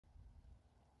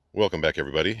Welcome back,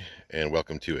 everybody, and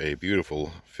welcome to a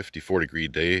beautiful 54-degree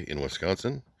day in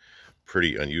Wisconsin.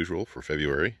 Pretty unusual for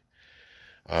February.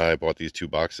 I bought these two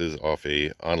boxes off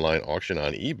a online auction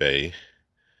on eBay,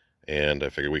 and I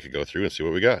figured we could go through and see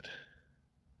what we got.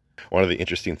 One of the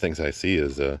interesting things I see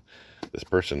is this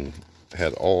person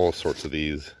had all sorts of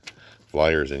these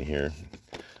flyers in here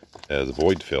as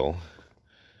void fill,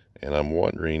 and I'm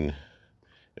wondering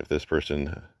if this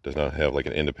person does not have like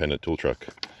an independent tool truck.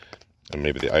 And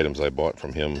maybe the items I bought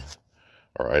from him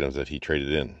are items that he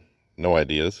traded in. No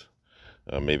ideas.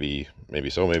 Maybe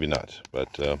so, maybe not.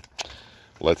 But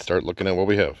let's start looking at what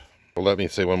we have. Well, let me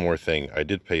say one more thing. I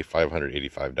did pay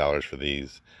 $585 for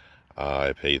these.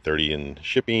 I paid $30 in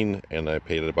shipping, and I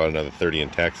paid about another $30 in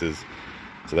taxes.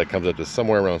 So that comes up to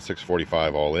somewhere around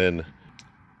 $645 all in.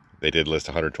 They did list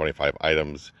 125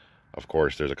 items. Of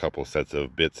course, there's a couple sets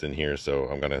of bits in here, so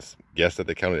I'm going to guess that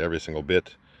they counted every single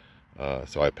bit.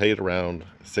 So I paid around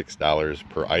 $6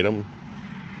 per item,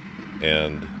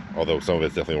 and although some of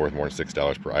it's definitely worth more than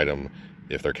 $6 per item,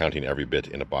 if they're counting every bit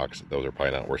in a box, those are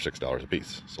probably not worth $6 a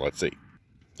piece. So let's see.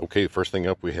 Okay, first thing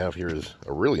up we have here is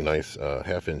a really nice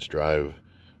half-inch drive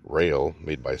rail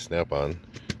made by Snap-on,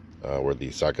 where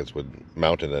the sockets would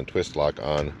mount and then twist lock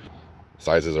on.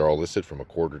 Sizes are all listed from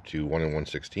 1/4 to 1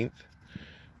 1/16,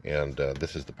 and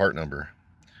this is the part number.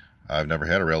 I've never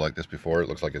had a rail like this before. It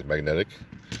looks like it's magnetic,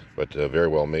 but very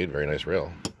well made, very nice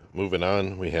rail. Moving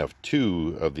on, we have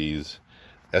two of these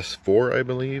S4, I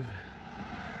believe.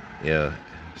 Yeah,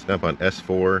 Snap-on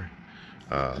S4,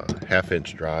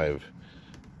 half-inch drive,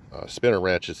 spinner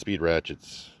ratchets, speed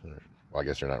ratchets. Well, I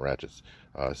guess they're not ratchets.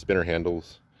 Spinner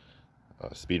handles,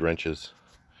 speed wrenches,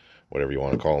 whatever you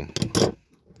want to call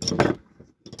them.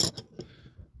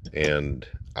 And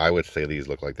I would say these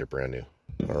look like they're brand new.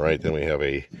 All right, then we have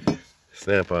a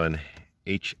Snap-on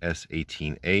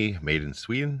HS18A made in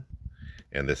Sweden,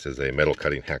 and this is a metal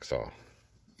cutting hacksaw.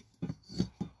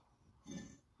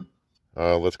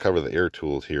 Let's cover the air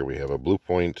tools here. We have a Blue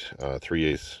Point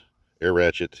 3/8 air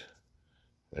ratchet.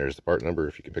 There's the part number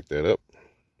if you can pick that up.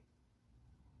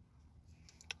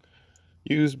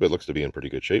 Used, but looks to be in pretty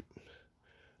good shape.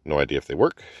 No idea if they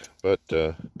work, but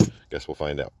guess we'll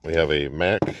find out. We have a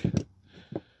Mac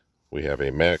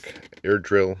air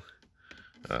drill.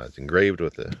 It's engraved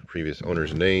with the previous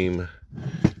owner's name.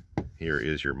 Here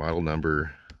is your model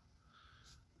number.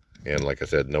 And like I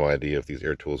said, no idea if these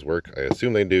air tools work. I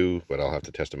assume they do, but I'll have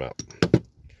to test them out.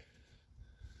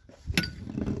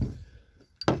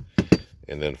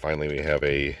 And then finally we have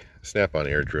a Snap-on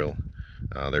air drill.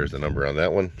 There's the number on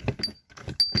that one.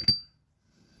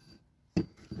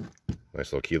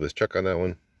 Nice little keyless chuck on that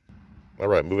one. All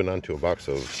right, moving on to a box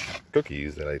of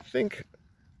cookies that I think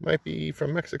might be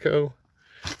from Mexico.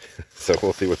 So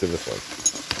we'll see what's in this one.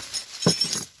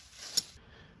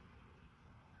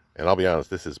 And I'll be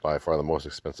honest, this is by far the most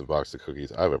expensive box of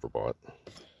cookies I've ever bought.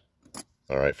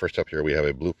 All right, first up here we have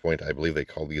a Blue Point. I believe they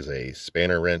call these a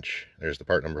spanner wrench. There's the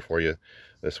part number for you.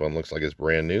 This one looks like it's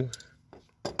brand new.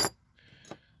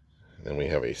 Then we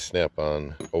have a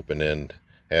Snap-on open end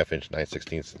half-inch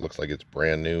 9/16. It looks like it's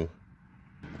brand new.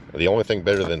 The only thing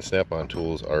better than Snap-on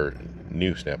tools are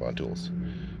new Snap-on tools.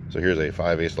 So here's a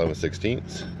 5/8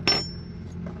 11/16,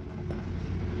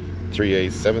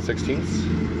 3/8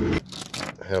 7/16.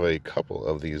 I have a couple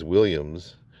of these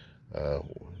Williams. Now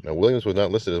Williams was not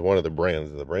listed as one of the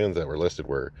brands. The brands that were listed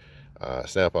were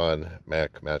Snap-on,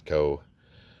 Matco,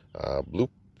 Blue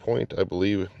Point, I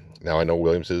believe. Now I know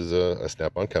Williams is a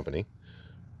Snap-on company,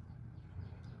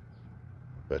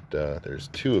 but there's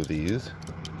two of these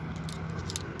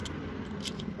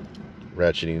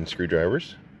ratcheting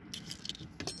screwdrivers.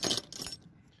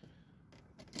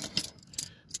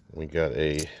 We got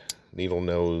a needle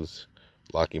nose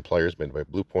locking pliers made by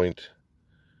Blue Point.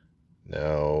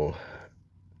 Now,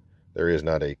 there is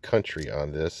not a country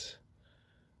on this,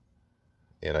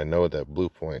 and I know that Blue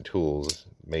Point tools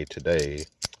made today,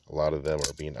 a lot of them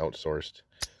are being outsourced,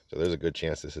 so there's a good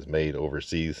chance this is made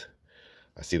overseas.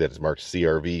 I see that it's marked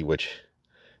CRV, which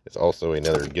is also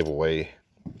another giveaway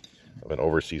of an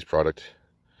overseas product.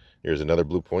 Here's another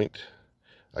Blue Point.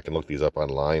 I can look these up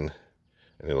online,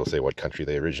 and it'll say what country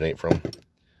they originate from.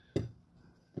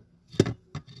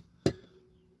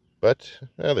 But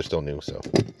they're still new, so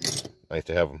nice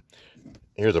to have them.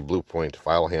 Here's a Blue Point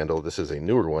file handle. This is a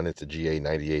newer one. It's a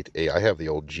GA98A. I have the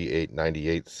old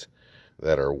G898s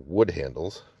that are wood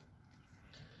handles.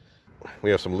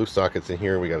 We have some loose sockets in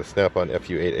here. We got a Snap-on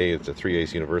FU8A. It's a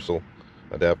 3/8 universal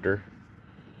adapter.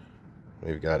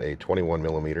 We've got a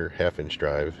 21mm half-inch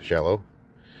drive shallow.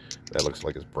 That looks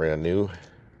like it's brand new.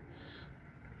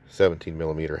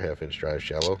 17mm half-inch drive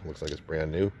shallow. Looks like it's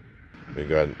brand new. We've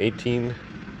got an 18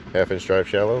 1/2 inch drive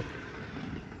shallow,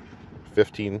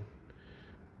 15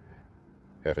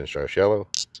 1/2 inch drive shallow.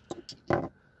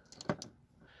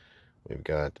 We've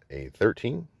got a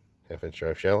 13 1/2 inch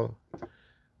drive shallow,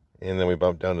 and then we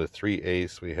bump down to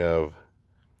 3/8. We have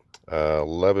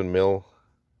 11 mil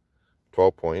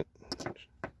 12 point.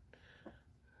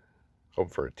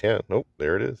 Hope for a 10. Nope,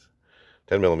 there it is.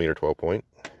 10 millimeter 12 point,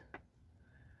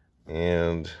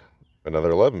 and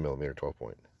another 11 millimeter 12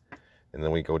 point. And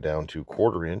then we go down to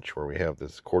 1/4 inch, where we have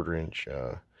this 1/4 inch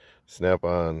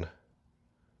snap-on,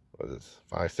 what is this,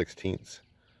 5/16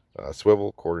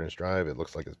 swivel, 1/4 inch drive. It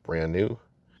looks like it's brand new.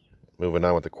 Moving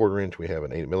on with the 1/4 inch, we have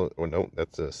an 8 millimeter, oh no,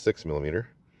 that's a 6 millimeter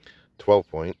 12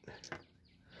 point.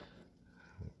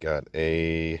 Got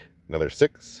another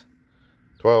 6,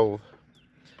 12.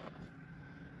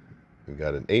 We've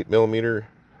got an 8 millimeter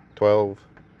 12.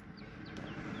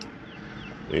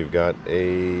 We've got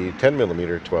a 10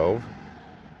 millimeter 12.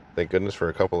 Thank goodness for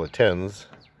a couple of 10s.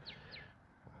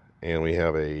 And we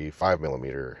have a 5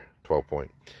 millimeter 12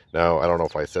 point. Now, I don't know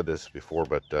if I said this before,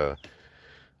 but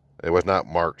it was not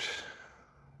marked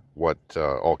what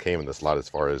all came in this lot as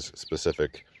far as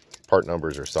specific part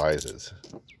numbers or sizes.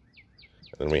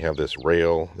 And then we have this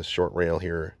rail, this short rail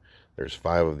here. There's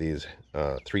 5 of these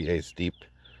 3/8 deep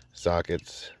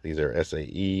sockets. These are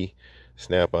SAE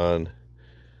snap-on.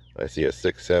 I see a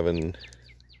 6, 7,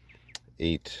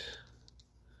 8,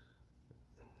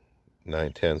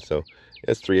 9, 10. So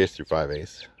it's 3/8 through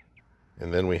 5/8.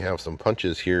 And then we have some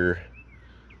punches here.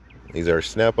 These are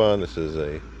snap-on. This is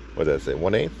a, what does that say,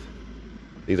 1/8?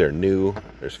 These are new.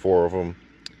 There's 4 of them.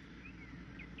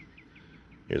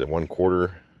 Here's a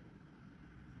 1/4.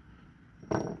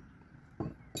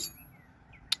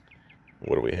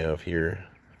 What do we have here?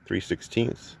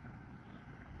 3/16.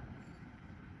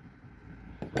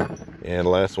 And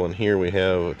last one here, we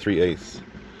have 3/8.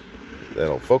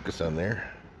 That'll focus on there.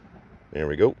 There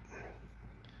we go.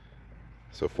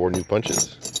 So 4 new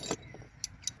punches.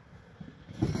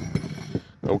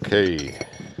 Okay,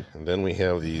 and then we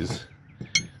have these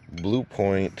Blue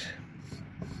Point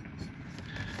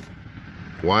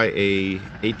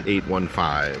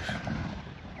YA8815.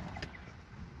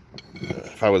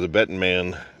 If I was a betting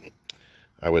man,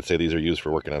 I would say these are used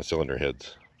for working on cylinder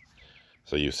heads.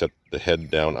 So you set the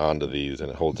head down onto these and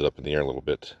it holds it up in the air a little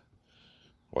bit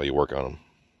while you work on them.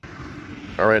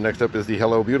 Alright, next up is the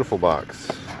Hello Beautiful box.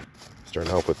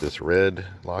 Starting off with this red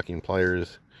locking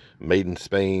pliers, made in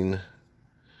Spain,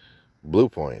 Blue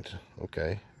Point.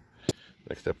 Okay.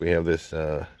 Next up we have this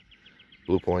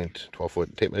Blue Point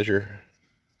 12-foot tape measure.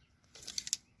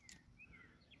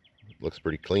 Looks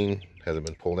pretty clean, hasn't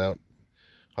been pulled out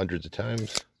hundreds of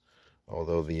times,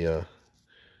 although the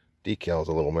decal's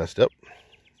a little messed up.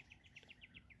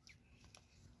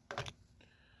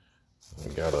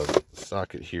 We got a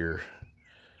socket here.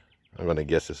 I'm going to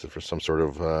guess this is for some sort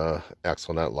of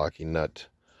axle nut, locking nut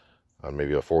on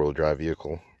maybe a 4-wheel drive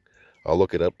vehicle. I'll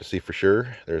look it up to see for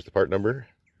sure. There's the part number.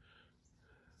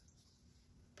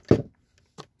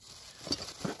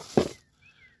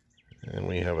 And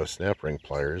we have a snap ring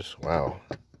pliers. Wow.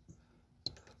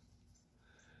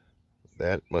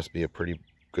 That must be a pretty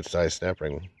good size snap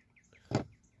ring.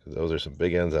 Those are some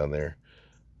big ends on there.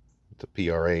 It's a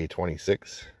PRA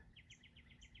 26.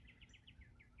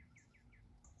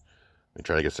 Let me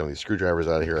try to get some of these screwdrivers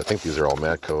out of here. I think these are all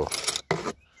Matco.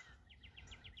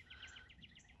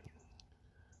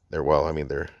 They're, well, I mean,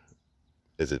 they're,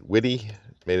 is it Witty?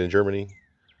 Made in Germany?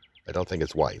 I don't think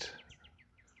it's white.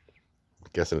 I'm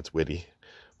guessing it's Witty.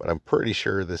 But I'm pretty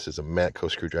sure this is a Matco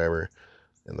screwdriver.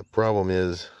 And the problem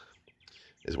is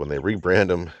when they rebrand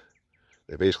them,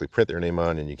 they basically print their name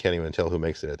on and you can't even tell who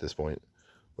makes it at this point.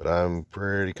 But I'm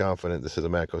pretty confident this is a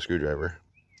Matco screwdriver.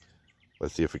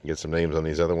 Let's see if we can get some names on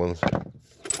these other ones.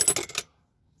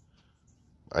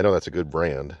 I know that's a good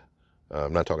brand.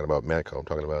 I'm not talking about Matco. I'm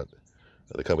talking about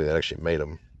the company that actually made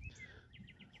them.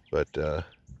 But,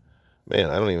 man,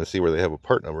 I don't even see where they have a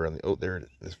part number on the... Oh, there it is.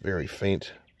 It's very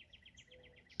faint.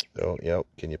 Oh, yeah.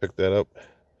 Can you pick that up?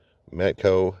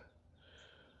 Matco.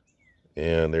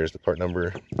 And there's the part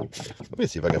number. Let me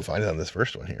see if I can find it on this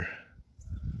first one here.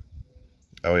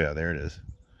 Oh, yeah, there it is.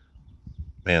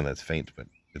 Man, that's faint, but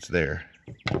it's there.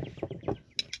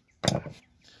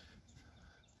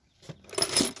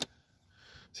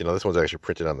 See, now this one's actually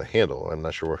printed on the handle. I'm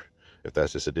not sure if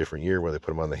that's just a different year where they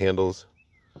put them on the handles.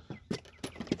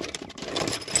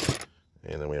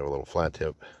 And then we have a little flat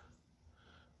tip.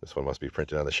 This one must be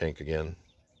printed on the shank again.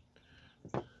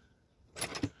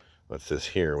 What's this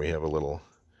here? We have a little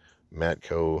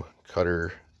Matco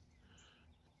cutter.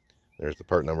 There's the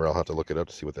part number. I'll have to look it up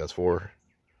to see what that's for.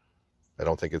 I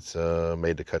don't think it's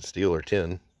made to cut steel or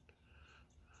tin.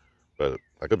 but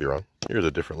I could be wrong. Here's a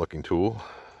different looking tool.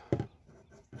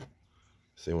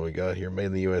 See what we got here, made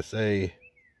in the USA.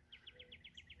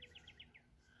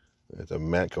 It's a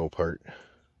Matco part.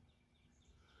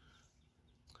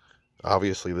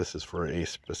 Obviously this is for a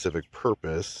specific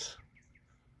purpose.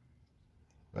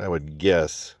 I would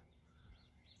guess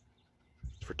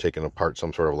it's for taking apart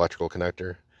some sort of electrical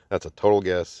connector. That's a total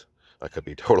guess. I could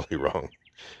be totally wrong.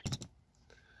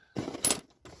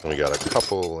 And we got a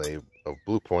couple of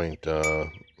Blue Point,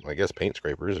 I guess paint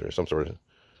scrapers or some sort of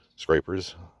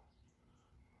scrapers.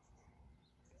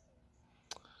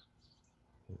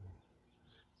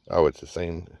 Oh, it's the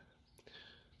same.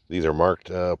 These are marked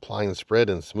applying spread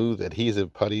and smooth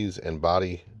adhesive putties and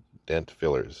body dent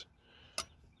fillers.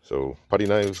 So putty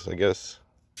knives, I guess.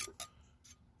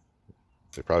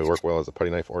 They probably work well as a putty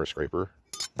knife or a scraper.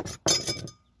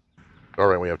 All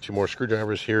right, we have two more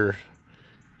screwdrivers here.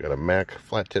 We got a Mac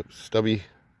flat tip stubby,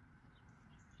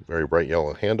 very bright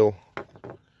yellow handle.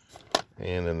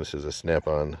 And then this is a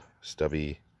snap-on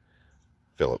stubby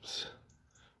Phillips.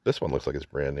 This one looks like it's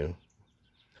brand new. I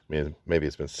mean, maybe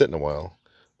it's been sitting a while,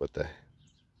 but the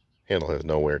handle has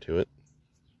no wear to it.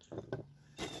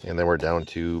 And then we're down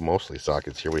to mostly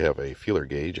sockets. Here we have a feeler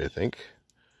gauge, I think.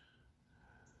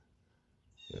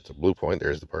 It's a Blue Point.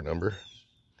 There's the part number.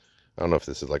 I don't know if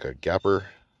this is like a gapper,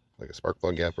 like a spark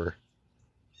plug gapper.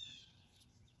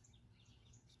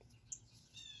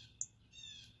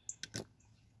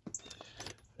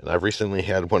 And I've recently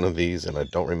had one of these and I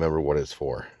don't remember what it's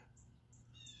for.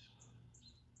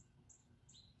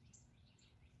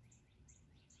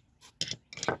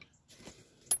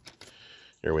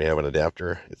 Here we have an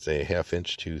adapter. It's a 1/2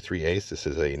 inch to 3/8. This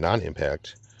is a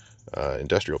non-impact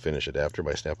industrial finish adapter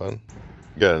by Snap-on.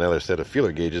 Got another set of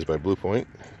feeler gauges by Blue Point.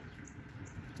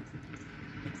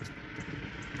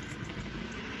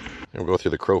 And we'll go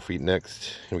through the crow feet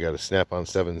next. We got a Snap-on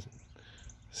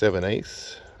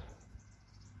 7/8.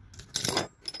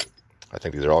 I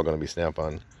think these are all going to be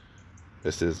Snap-on.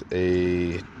 This is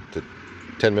a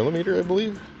 10 millimeter, I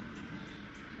believe.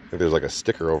 I think there's like a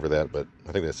sticker over that, but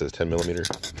I think that says 10 millimeter.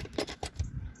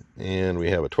 And we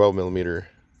have a 12 millimeter,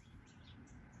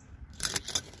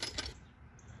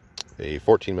 a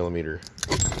 14 millimeter,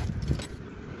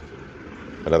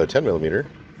 another 10 millimeter.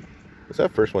 Is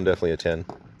that first one definitely a 10?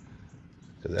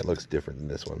 Because that looks different than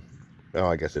this one. Oh,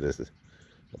 I guess it is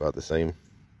about the same.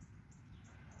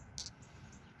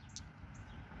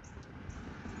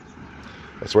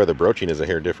 I swear the broaching is a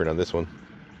hair different on this one.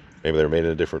 Maybe they're made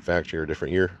in a different factory or a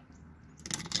different year.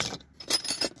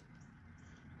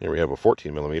 Here we have a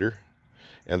 14 millimeter.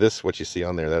 And this, what you see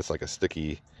on there, that's like a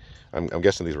sticky, I'm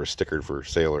guessing these were stickered for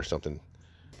sale or something.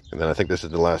 And then I think this is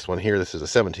the last one here. This is a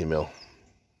 17 mil.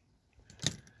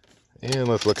 And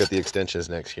let's look at the extensions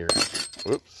next here.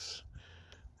 Whoops.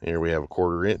 Here we have a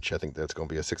 1/4 inch. I think that's going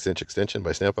to be a 6-inch extension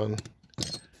by Snap-on.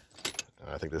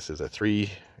 I think this is a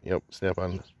 3, yep,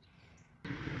 Snap-on.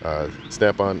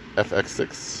 Snap-on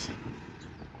FX6.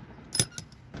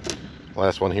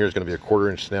 Last one here is going to be a 1/4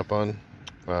 inch Snap-on.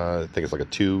 I think it's like a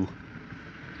 2-inch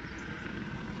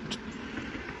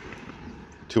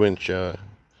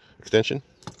extension.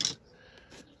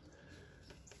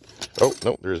 Oh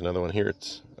no, there's another one here.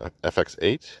 It's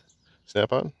FX8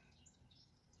 Snap-on.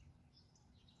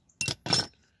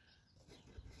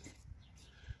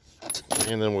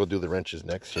 And then we'll do the wrenches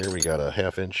next. Here we got a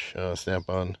 1/2 inch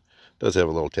Snap-on. Does have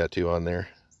a little tattoo on there,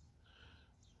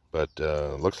 but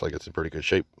looks like it's in pretty good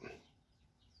shape.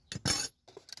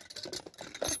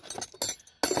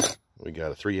 We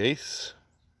got a 3/8.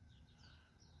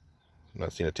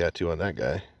 Not seeing a tattoo on that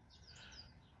guy.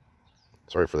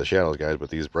 Sorry for the shadows, guys, but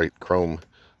these bright chrome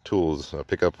tools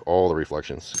pick up all the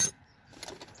reflections.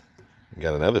 We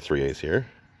got another 3/8 here.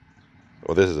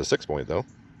 Well, this is a 6-point though.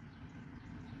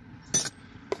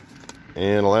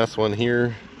 And the last one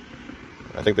here,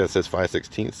 I think that says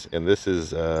 5/16, and this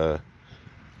is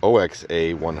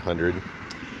OXA 100.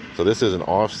 So this is an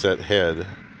offset head.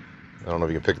 I don't know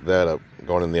if you can pick that up,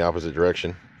 going in the opposite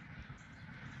direction.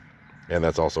 And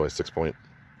that's also a 6-point.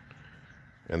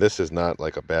 And this is not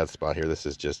like a bad spot here. This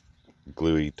is just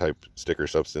gluey type sticker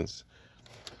substance.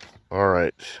 All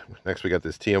right, next we got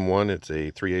this TM1. It's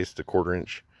a 3/8 to 1/4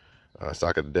 inch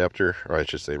socket adapter, or I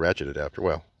should say ratchet adapter.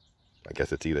 Well, I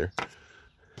guess it's either.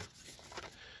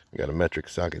 We got a metric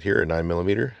socket here, a 9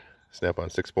 millimeter Snap-on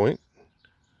 6-point,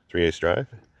 3/8 drive.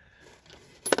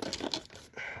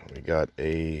 We got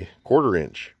a 1/4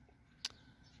 inch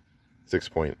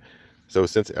 6-point. So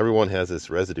since everyone has this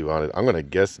residue on it, I'm going to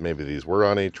guess maybe these were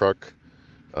on a truck.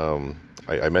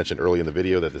 I mentioned early in the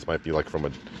video that this might be like from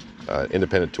an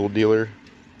independent tool dealer.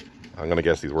 I'm going to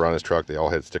guess these were on his truck. They all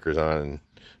had stickers on, and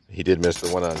He did miss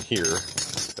the one on here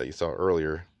that you saw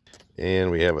earlier.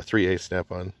 And we have a 3/8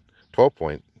 snap-on,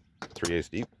 12-point, 3/8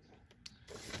 deep.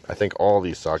 I think all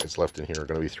these sockets left in here are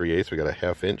going to be 3/8. We got a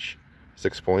 1/2 inch,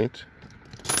 6-point.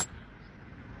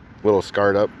 Little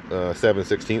scarred up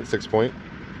 7/16, 6-point.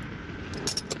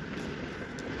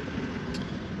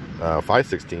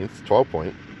 5/16,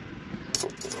 12-point.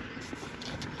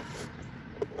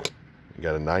 We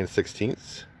got a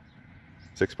 9/16,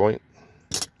 6-point.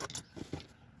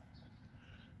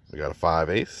 We got a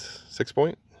 5/8,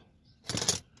 6-point.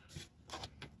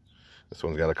 This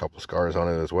one's got a couple scars on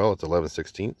it as well. It's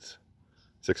 11/16,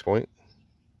 6-point.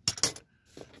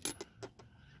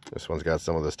 This one's got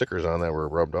some of the stickers on that were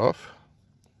rubbed off.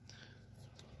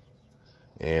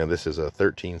 And this is a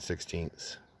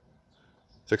 13/16,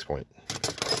 6-point.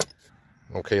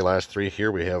 Okay, last three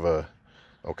here. We have a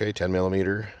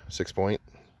 10mm, 6-point.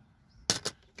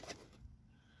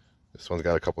 This one's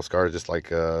got a couple scars, just like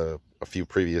a few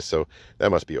previous, so that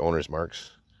must be owner's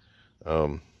marks.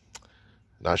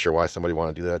 Not sure why somebody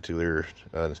want to do that to their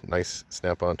nice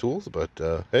snap-on tools, but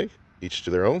hey, each to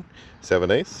their own.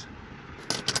 7/8.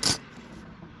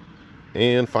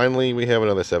 And finally, we have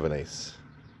another 7/8.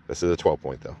 This is a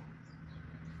 12-point though.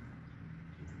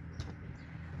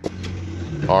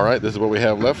 All right, this is what we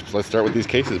have left. Let's start with these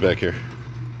cases back here.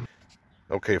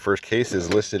 Okay, first case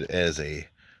is listed as a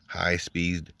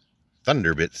high-speed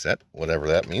Thunderbit set, whatever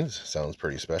that means. Sounds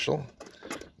pretty special.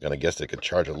 Gonna guess they could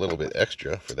charge a little bit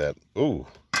extra for that. Ooh,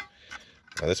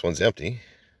 now this one's empty,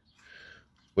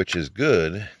 which is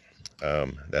good.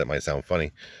 That might sound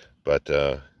funny, but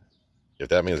if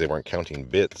that means they weren't counting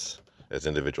bits as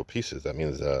individual pieces, that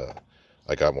means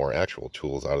I got more actual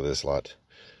tools out of this lot.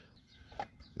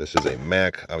 This is a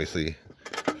Mac, obviously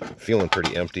feeling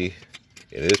pretty empty.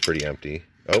 It is pretty empty.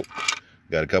 Oh,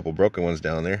 got a couple broken ones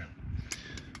down there.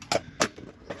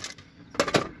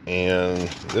 And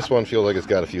this one feels like it's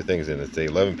got a few things in it. It's a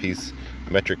 11-piece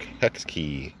metric hex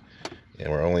key. And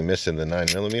we're only missing the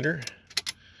 9mm.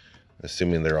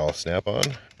 Assuming they're all snap-on.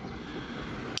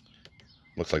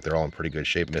 Looks like they're all in pretty good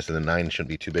shape. Missing the 9 shouldn't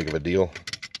be too big of a deal.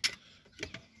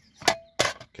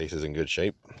 Case is in good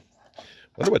shape.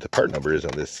 Wonder what the part number is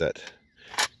on this set.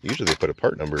 Usually they put a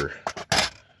part number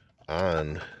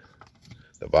on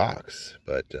the box,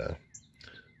 but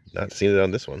not seeing it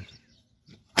on this one.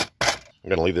 I'm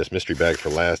going to leave this mystery bag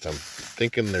for last. I'm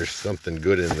thinking there's something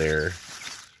good in there.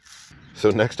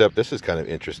 So next up, this is kind of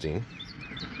interesting.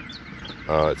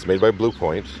 It's made by Blue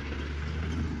Point.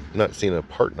 Not seeing a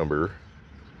part number.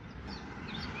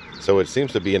 So it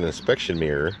seems to be an inspection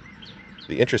mirror.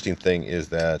 The interesting thing is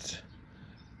that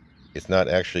it's not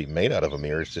actually made out of a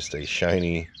mirror. It's just a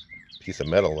shiny piece of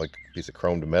metal, like a piece of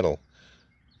chromed metal.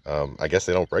 I guess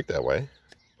they don't break that way,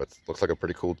 but it looks like a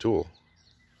pretty cool tool.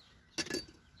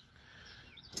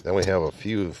 Then we have a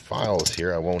few files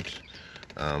here. I won't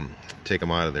take them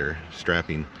out of their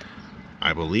strapping.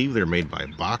 I believe they're made by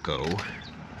Bandit.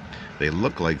 They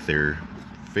look like they're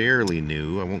fairly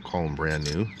new. I won't call them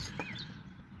brand new.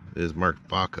 It is marked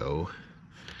Bandit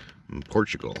in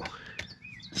Portugal.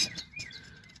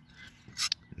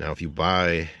 Now, if you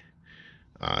buy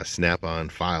snap-on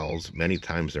files, many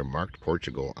times they're marked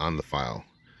Portugal on the file.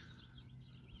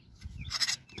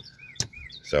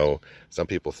 So some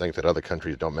people think that other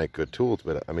countries don't make good tools,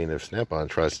 but I mean, if Snap-on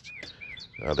trusts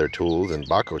their tools and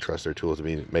Bandit trusts their tools to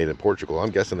be made in Portugal,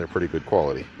 I'm guessing they're pretty good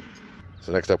quality.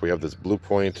 So next up we have this Blue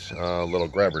Point little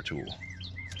grabber tool.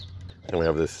 And we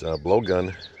have this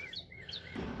blowgun.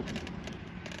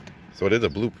 So it is a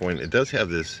Blue Point. It does have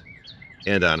this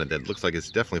end on it that looks like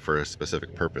it's definitely for a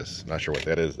specific purpose. Not sure what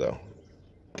that is though.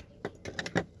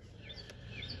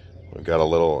 We've got a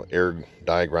little air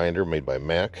die grinder made by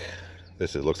Mac.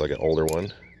 This looks like an older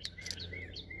one.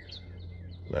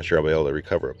 Not sure I'll be able to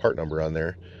recover a part number on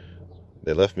there.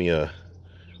 They left me a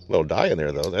little die in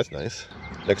there though. That's nice.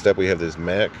 Next up we have this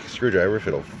Mac screwdriver. If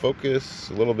it'll focus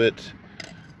a little bit.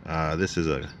 This is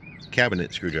a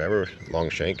cabinet screwdriver, long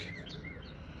shank.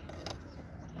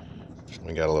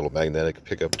 We got a little magnetic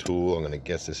pickup tool. I'm going to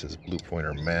guess this is Blue Point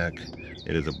or Mac.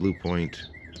 It is a Blue Point.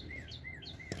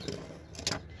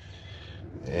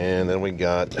 And then we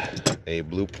got a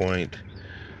Blue Point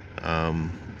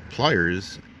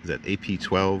pliers. Is that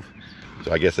AP12?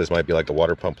 So I guess this might be like the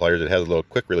water pump pliers. It has a little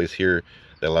quick release here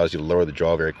that allows you to lower the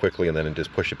jaw very quickly and then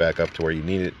just push it back up to where you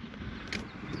need it.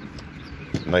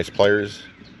 Nice pliers,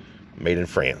 made in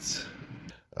France.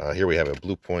 Here we have a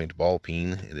Blue Point ball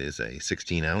peen. It is a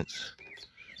 16 ounce.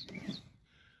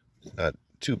 Not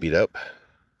too beat up.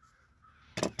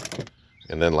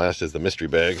 And then last is the mystery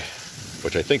bag,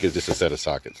 which I think is just a set of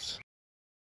sockets.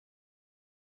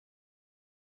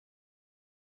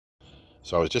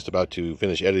 So I was just about to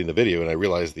finish editing the video and I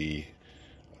realized the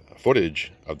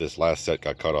footage of this last set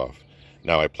got cut off.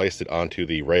 Now I placed it onto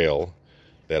the rail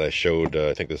that I showed.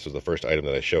 I think this was the first item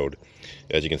that I showed.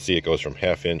 As you can see, it goes from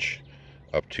 1/2 inch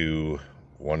up to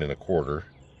 1 1/4.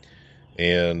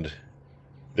 And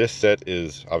this set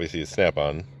is obviously a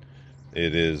snap-on.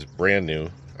 It is brand new.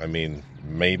 I mean,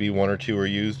 maybe 1 or 2 are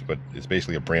used, but it's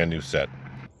basically a brand new set.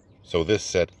 So this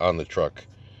set on the truck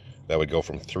that would go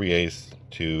from 3/8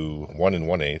 to 1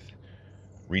 1/8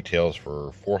 retails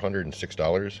for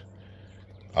 $406.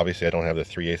 Obviously, I don't have the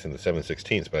 3/8 and the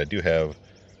 7/16, but I do have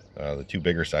the 2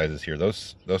 bigger sizes here.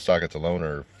 Those sockets alone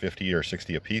are 50 or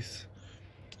 60 a piece.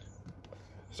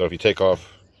 So if you take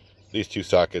off these 2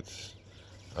 sockets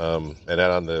and add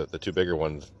on the 2 bigger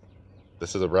ones,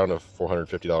 this is around a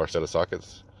 $450 set of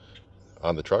sockets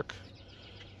on the truck.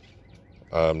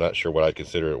 I'm not sure what I'd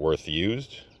consider it worth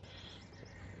used.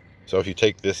 So if you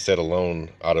take this set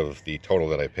alone out of the total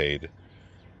that I paid,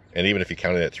 and even if you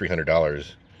counted it at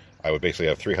 $300, I would basically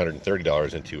have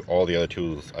 $330 into all the other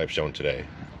tools I've shown today.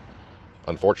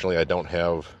 Unfortunately, I don't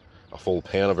have a full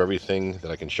pan of everything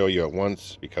that I can show you at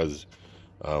once because,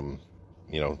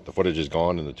 you know, the footage is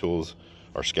gone and the tools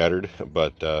are scattered.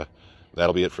 But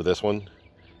that'll be it for this one.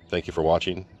 Thank you for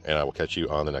watching, and I will catch you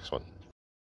on the next one.